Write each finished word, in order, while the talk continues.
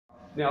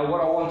Now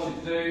what I want you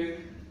to do,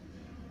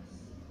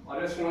 I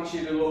just want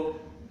you to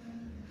look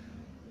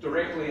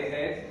directly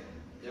ahead.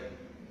 Yep.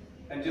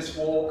 And just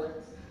walk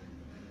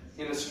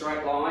in a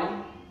straight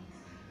line.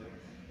 Yep.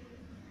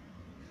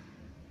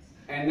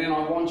 And then I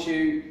want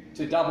you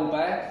to double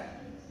back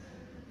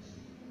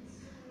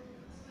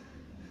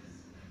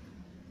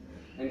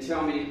and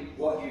tell me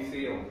what you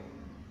feel.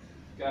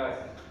 Go.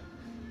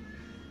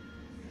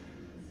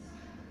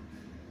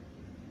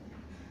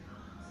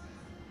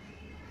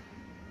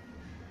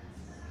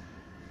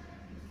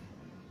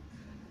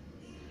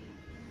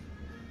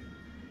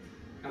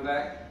 Come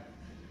back.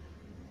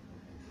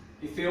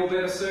 You feel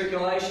better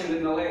circulation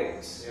in the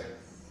legs? Yep.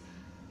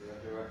 Yeah,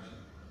 I do actually.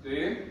 Do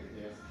you?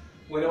 Yeah.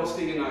 What else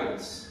do you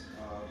notice?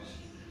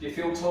 Just Do you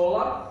feel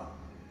taller?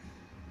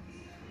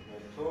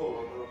 not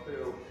tall, but I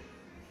feel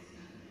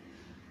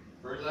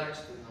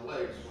relaxed in the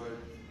legs.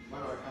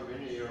 When I come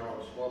in here, I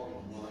was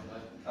wobbling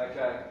like that.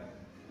 Okay.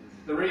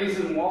 The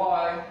reason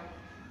why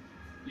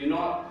you're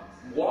not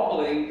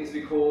wobbling is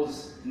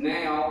because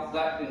now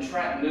that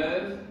entrapped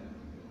nerve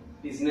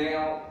is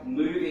now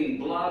moving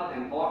blood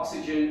and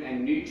oxygen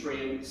and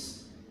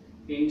nutrients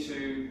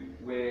into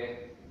where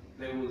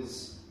there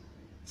was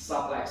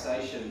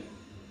subluxation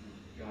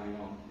going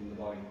on in the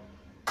body.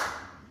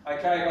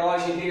 Okay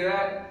guys, you hear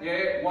that?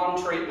 Yeah,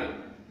 one treatment.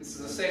 This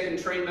is the second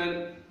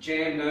treatment,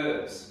 jammed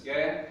nerves,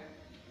 yeah?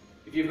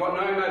 If you've got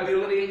no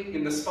mobility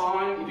in the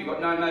spine, if you've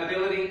got no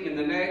mobility in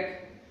the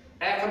neck,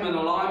 Ackerman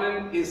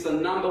alignment is the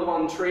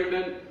 #1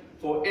 treatment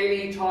for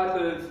any type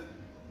of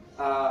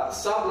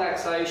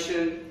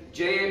subluxation,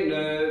 jammed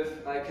nerve,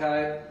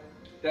 okay?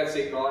 That's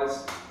it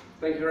guys.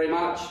 Thank you very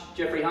much.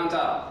 Jeffrey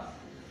Hunter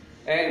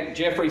and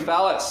Jeffrey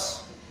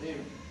Fallis. Yeah.